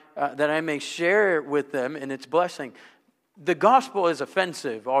may share with them in its blessing. The gospel is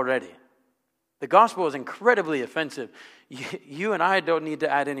offensive already. The gospel is incredibly offensive. You and I don't need to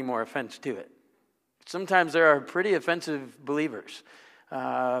add any more offense to it. Sometimes there are pretty offensive believers.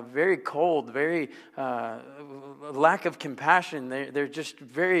 Very cold, very lack of compassion. They're just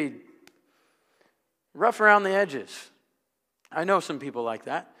very rough around the edges. I know some people like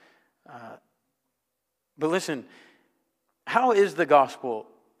that. But listen, how is the gospel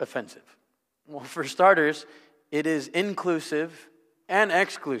offensive? Well, for starters, it is inclusive and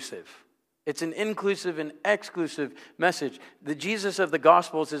exclusive. It's an inclusive and exclusive message. The Jesus of the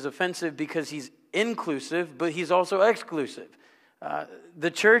Gospels is offensive because he's inclusive, but he's also exclusive. The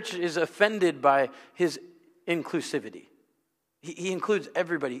church is offended by his inclusivity. He includes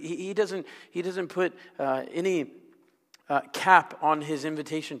everybody. He doesn't put any cap on his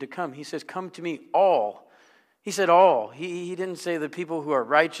invitation to come. He says, come to me all. He said all. He didn't say the people who are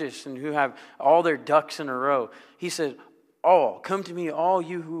righteous and who have all their ducks in a row. He said all. Come to me all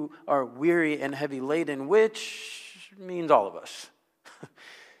you who are weary and heavy laden, which means all of us.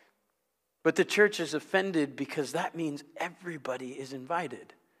 But the church is offended because that means everybody is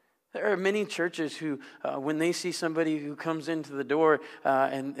invited. There are many churches who, when they see somebody who comes into the door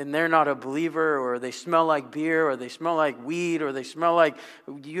and they're not a believer, or they smell like beer, or they smell like weed, or they smell like,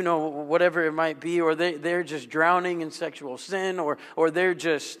 whatever it might be, or they're just drowning in sexual sin, or they're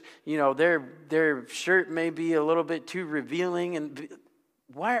just, their shirt may be a little bit too revealing. And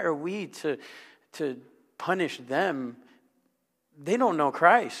why are we to punish them? They don't know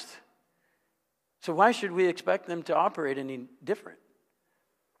Christ. So why should we expect them to operate any different?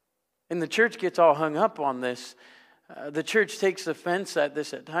 And the church gets all hung up on this. The church takes offense at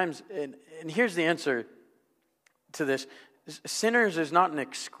this at times. And here's the answer to this. Sinners is not an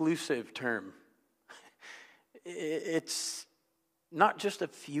exclusive term. It's not just a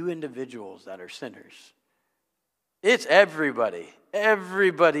few individuals that are sinners. It's everybody.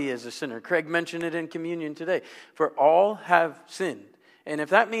 Everybody is a sinner. Craig mentioned it in communion today. For all have sinned. And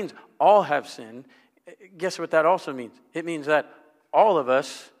if that means all have sinned, guess what that also means? It means that all of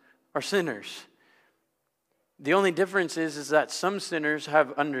us are sinners. The only difference is that some sinners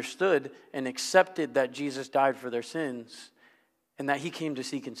have understood and accepted that Jesus died for their sins and that he came to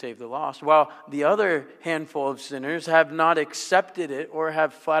seek and save the lost, while the other handful of sinners have not accepted it or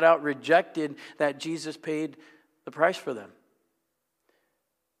have flat out rejected that Jesus paid the price for them.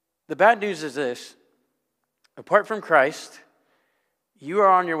 The bad news is this: apart from Christ, you are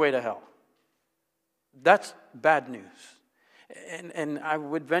on your way to hell. That's bad news. And I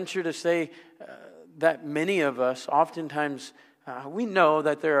would venture to say that many of us, oftentimes, we know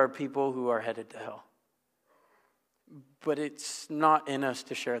that there are people who are headed to hell. But it's not in us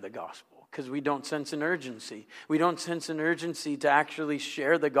to share the gospel because we don't sense an urgency. We don't sense an urgency to actually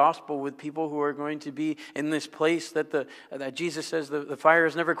share the gospel with people who are going to be in this place that Jesus says the fire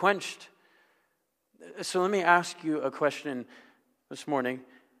is never quenched. So let me ask you a question this morning.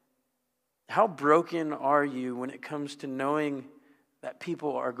 How broken are you when it comes to knowing that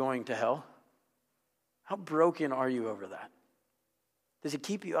people are going to hell? How broken are you over that? Does it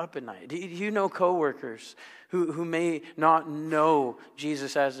keep you up at night? Do you know coworkers who may not know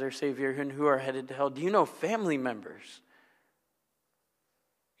Jesus as their Savior and who are headed to hell? Do you know family members?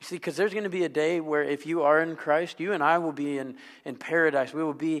 You see, because there's going to be a day where if you are in Christ, you and I will be in paradise. We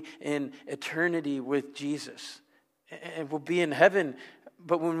will be in eternity with Jesus. And we'll be in heaven.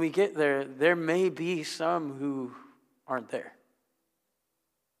 But when we get there, there may be some who aren't there.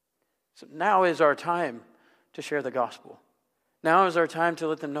 So now is our time to share the gospel. Now is our time to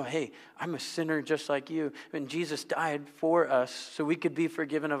let them know, hey, I'm a sinner just like you. And Jesus died for us so we could be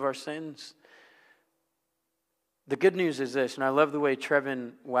forgiven of our sins. The good news is this, and I love the way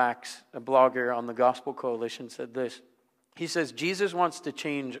Trevin Wax, a blogger on the Gospel Coalition, said this. He says, Jesus wants to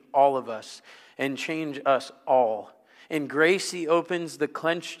change all of us and change us all. In grace, he opens the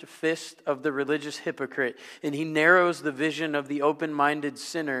clenched fist of the religious hypocrite, and he narrows the vision of the open-minded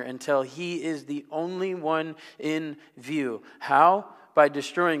sinner until he is the only one in view. How? By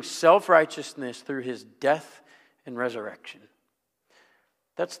destroying self-righteousness through his death and resurrection.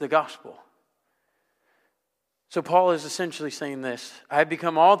 That's the gospel. So Paul is essentially saying this: I have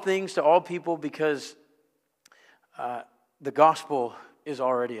become all things to all people because the gospel is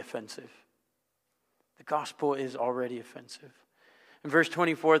already offensive. The gospel is already offensive. In verse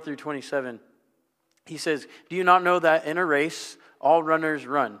 24 through 27, he says, do you not know that in a race all runners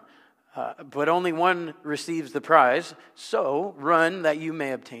run, but only one receives the prize? So run that you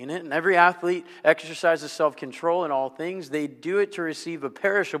may obtain it. And every athlete exercises self-control in all things. They do it to receive a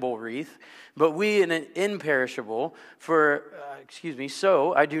perishable wreath, but we an imperishable.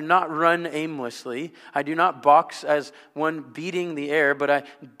 So I do not run aimlessly. I do not box as one beating the air, but I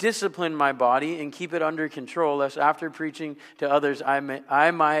discipline my body and keep it under control, lest after preaching to others,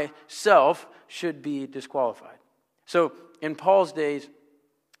 I myself should be disqualified. So in Paul's days,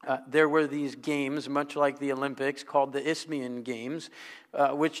 there were these games, much like the Olympics, called the Isthmian Games,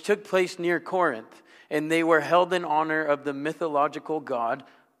 which took place near Corinth. And they were held in honor of the mythological god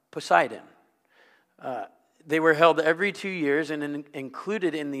Poseidon. They were held every 2 years, and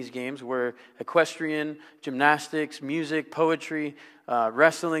included in these games were equestrian, gymnastics, music, poetry,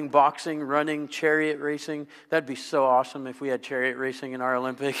 wrestling, boxing, running, chariot racing. That'd be so awesome if we had chariot racing in our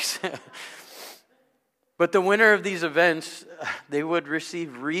Olympics. But the winner of these events, they would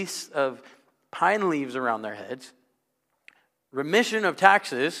receive wreaths of pine leaves around their heads, remission of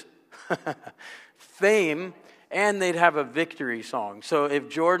taxes, fame, and they'd have a victory song. So if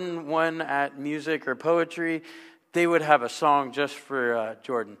Jordan won at music or poetry, they would have a song just for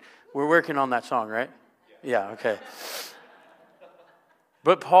Jordan. We're working on that song, right? Yeah, okay.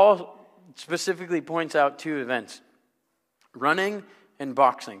 But Paul specifically points out two events: running and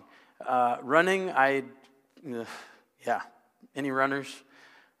boxing. Running, any runners?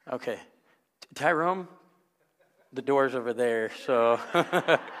 Okay. Tyrone? The door's over there, so...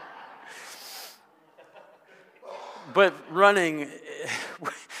 But running,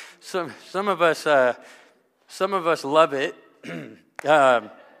 some of us love it.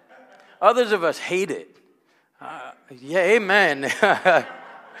 Others of us hate it. Amen. I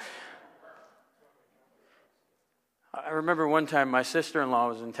remember one time my sister-in-law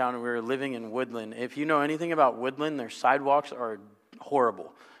was in town and we were living in Woodland. If you know anything about Woodland, their sidewalks are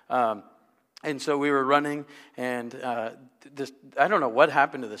horrible. And so we were running, and I don't know what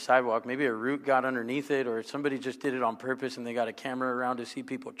happened to the sidewalk. Maybe a root got underneath it, or somebody just did it on purpose, and they got a camera around to see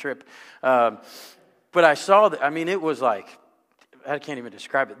people trip. But I saw that, it was like, I can't even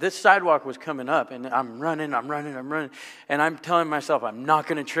describe it. This sidewalk was coming up, and I'm running, and I'm telling myself, I'm not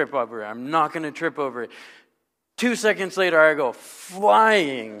going to trip over it. 2 seconds later, I go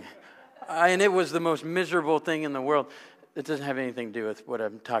flying, and it was the most miserable thing in the world. It doesn't have anything to do with what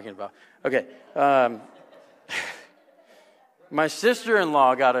I'm talking about. Okay. My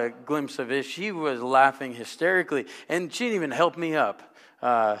sister-in-law got a glimpse of it. She was laughing hysterically, and she didn't even help me up.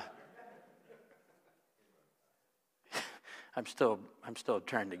 I'm still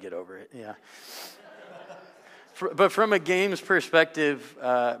trying to get over it. Yeah. But from a game's perspective,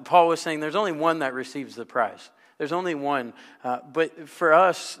 Paul was saying there's only one that receives the prize. There's only one. But for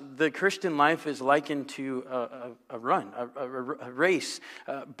us, the Christian life is likened to a run, a race,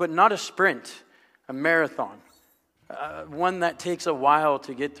 but not a sprint, a marathon, one that takes a while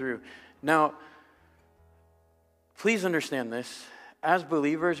to get through. Now, please understand this. As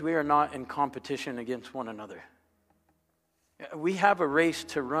believers, we are not in competition against one another. We have a race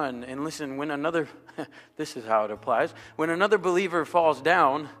to run. And listen, this is how it applies. When another believer falls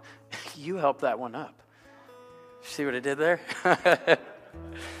down, you help that one up. See what I did there?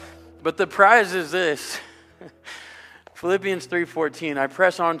 But the prize is this. Philippians 3:14, I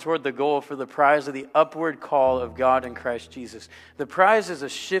press on toward the goal for the prize of the upward call of God in Christ Jesus. The prize is a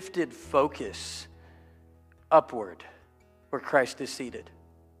shifted focus upward where Christ is seated.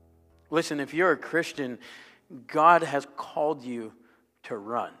 Listen, if you're a Christian, God has called you to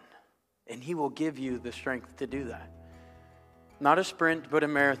run, and He will give you the strength to do that. Not a sprint, but a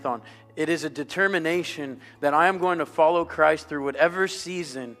marathon. It is a determination that I am going to follow Christ through whatever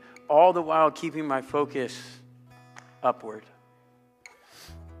season, all the while keeping my focus upward.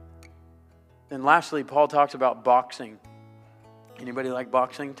 And lastly, Paul talks about boxing. Anybody like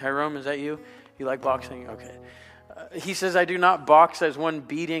boxing? Tyrone, is that you? You like boxing? Okay. He says, I do not box as one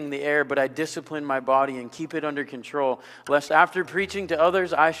beating the air, but I discipline my body and keep it under control, lest after preaching to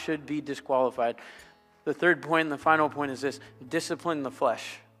others, I should be disqualified. The third point and the final point is this: discipline the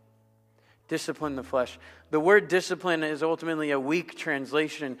flesh. Discipline the flesh. The word discipline is ultimately a weak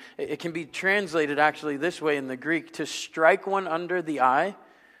translation. It can be translated actually this way in the Greek: to strike one under the eye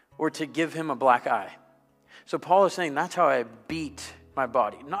or to give him a black eye. So Paul is saying that's how I beat my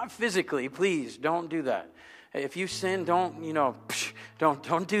body. Not physically, please don't do that. If you sin, don't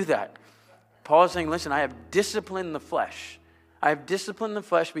do that. Paul is saying, listen, I have disciplined the flesh. I have disciplined the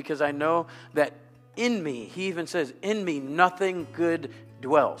flesh because I know that in me, he even says, in me nothing good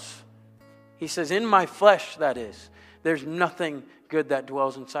dwells. He says, in my flesh, that is, there's nothing good that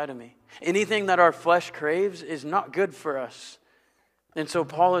dwells inside of me. Anything that our flesh craves is not good for us. And so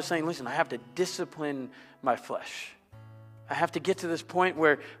Paul is saying, listen, I have to discipline my flesh. I have to get to this point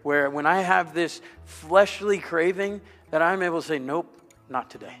where when I have this fleshly craving, that I'm able to say, nope, not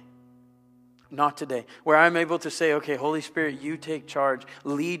today. Not today. Where I'm able to say, okay, Holy Spirit, you take charge.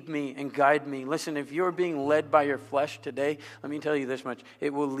 Lead me and guide me. Listen, if you're being led by your flesh today, let me tell you this much.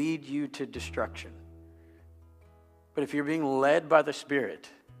 It will lead you to destruction. But if you're being led by the Spirit,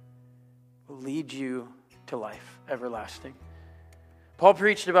 it will lead you to life everlasting. Paul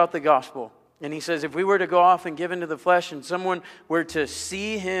preached about the gospel. And he says, if we were to go off and give into the flesh, and someone were to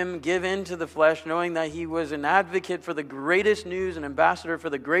see him give into the flesh, knowing that he was an advocate for the greatest news, an ambassador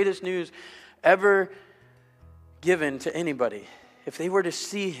for the greatest news ever given to anybody, if they were to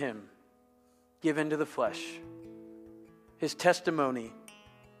see him give into the flesh, his testimony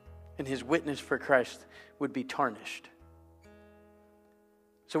and his witness for Christ would be tarnished.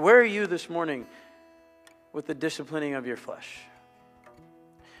 So where are you this morning with the disciplining of your flesh?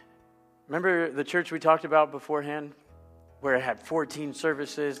 Remember the church we talked about beforehand, where it had 14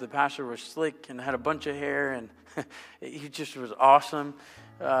 services, the pastor was slick and had a bunch of hair, and he just was awesome.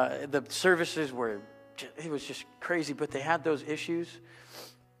 The services it was just crazy, but they had those issues.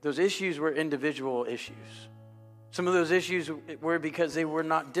 Those issues were individual issues. Some of those issues were because they were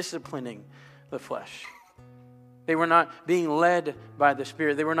not disciplining the flesh. They were not being led by the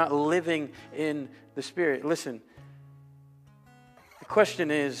Spirit. They were not living in the Spirit. Listen, the question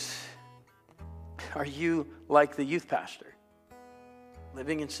is, are you like the youth pastor?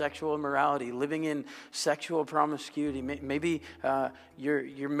 Living in sexual immorality, living in sexual promiscuity. Maybe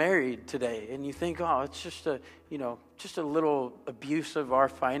you're married today and you think, oh, it's just a little abuse of our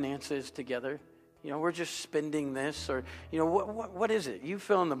finances together. We're just spending this, or what is it? You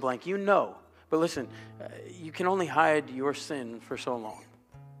fill in the blank. But listen, you can only hide your sin for so long.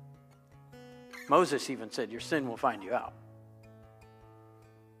 Moses even said, your sin will find you out.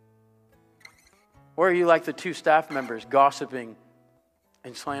 Or are you like the two staff members, gossiping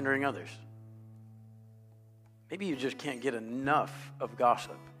and slandering others? Maybe you just can't get enough of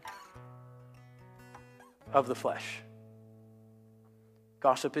gossip, of the flesh.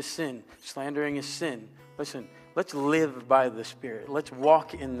 Gossip is sin. Slandering is sin. Listen, let's live by the Spirit. Let's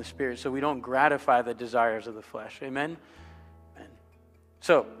walk in the Spirit so we don't gratify the desires of the flesh. Amen? Amen.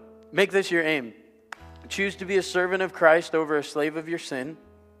 So, make this your aim. Choose to be a servant of Christ over a slave of your sin.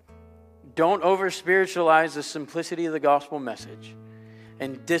 Don't over-spiritualize the simplicity of the gospel message.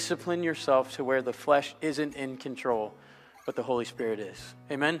 And discipline yourself to where the flesh isn't in control, but the Holy Spirit is.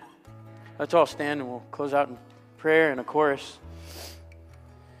 Amen? Let's all stand and we'll close out in prayer and a chorus.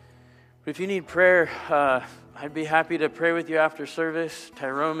 But if you need prayer, I'd be happy to pray with you after service.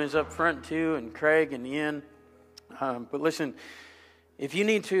 Tyrone is up front too, and Craig and Ian. But listen, if you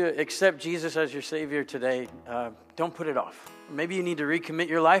need to accept Jesus as your Savior today, don't put it off. Maybe you need to recommit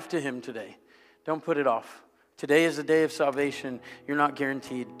your life to Him today. Don't put it off. Today is the day of salvation. You're not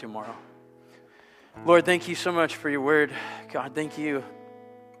guaranteed tomorrow. Lord, thank you so much for your word. God, thank you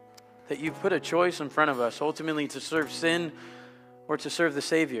that you've put a choice in front of us, ultimately to serve sin or to serve the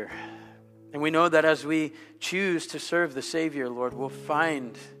Savior. And we know that as we choose to serve the Savior, Lord, we'll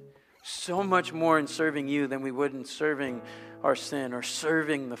find so much more in serving you than we would in serving our sin or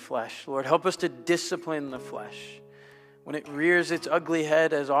serving the flesh. Lord, help us to discipline the flesh. When it rears its ugly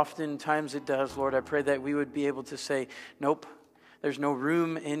head, as oftentimes it does, Lord, I pray that we would be able to say, nope, there's no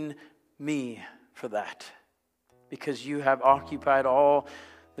room in me for that, because you have occupied all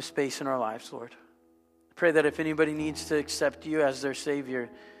the space in our lives, Lord. I pray that if anybody needs to accept you as their Savior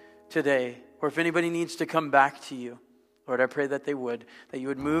today, or if anybody needs to come back to you, Lord, I pray that you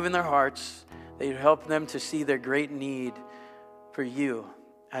would move in their hearts, that you'd help them to see their great need for you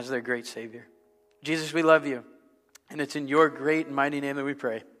as their great Savior. Jesus, we love you. And it's in your great and mighty name that we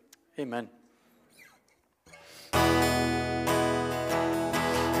pray. Amen.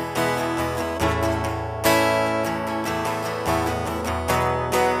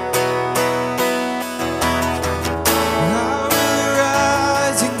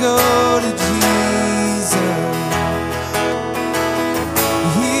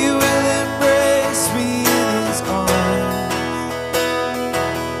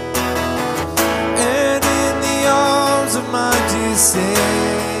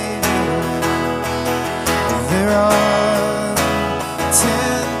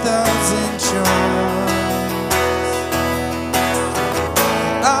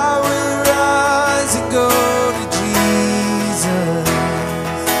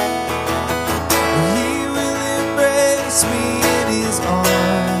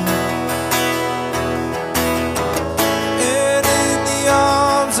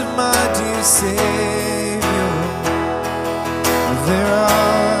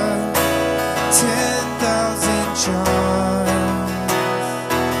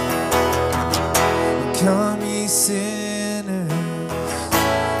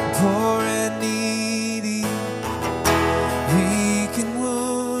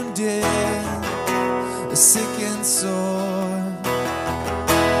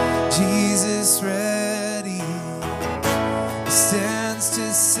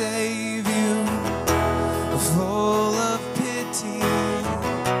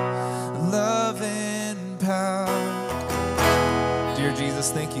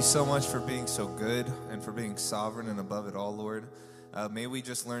 So much for being so good and for being sovereign and above it all, Lord. May we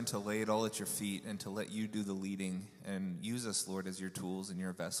just learn to lay it all at your feet and to let you do the leading and use us, Lord, as your tools and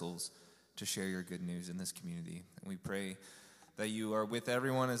your vessels to share your good news in this community. And we pray that you are with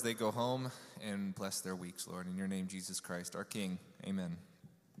everyone as they go home and bless their weeks, Lord. In your name, Jesus Christ, our King. Amen.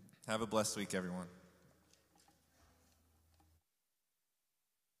 Have a blessed week, everyone.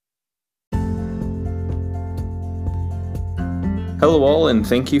 Hello all, and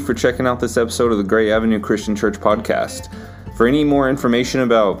thank you for checking out this episode of the Gray Avenue Christian Church podcast. For any more information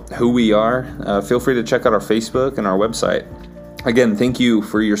about who we are, feel free to check out our Facebook and our website. Again, thank you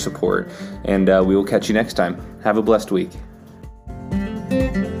for your support, and we will catch you next time. Have a blessed week.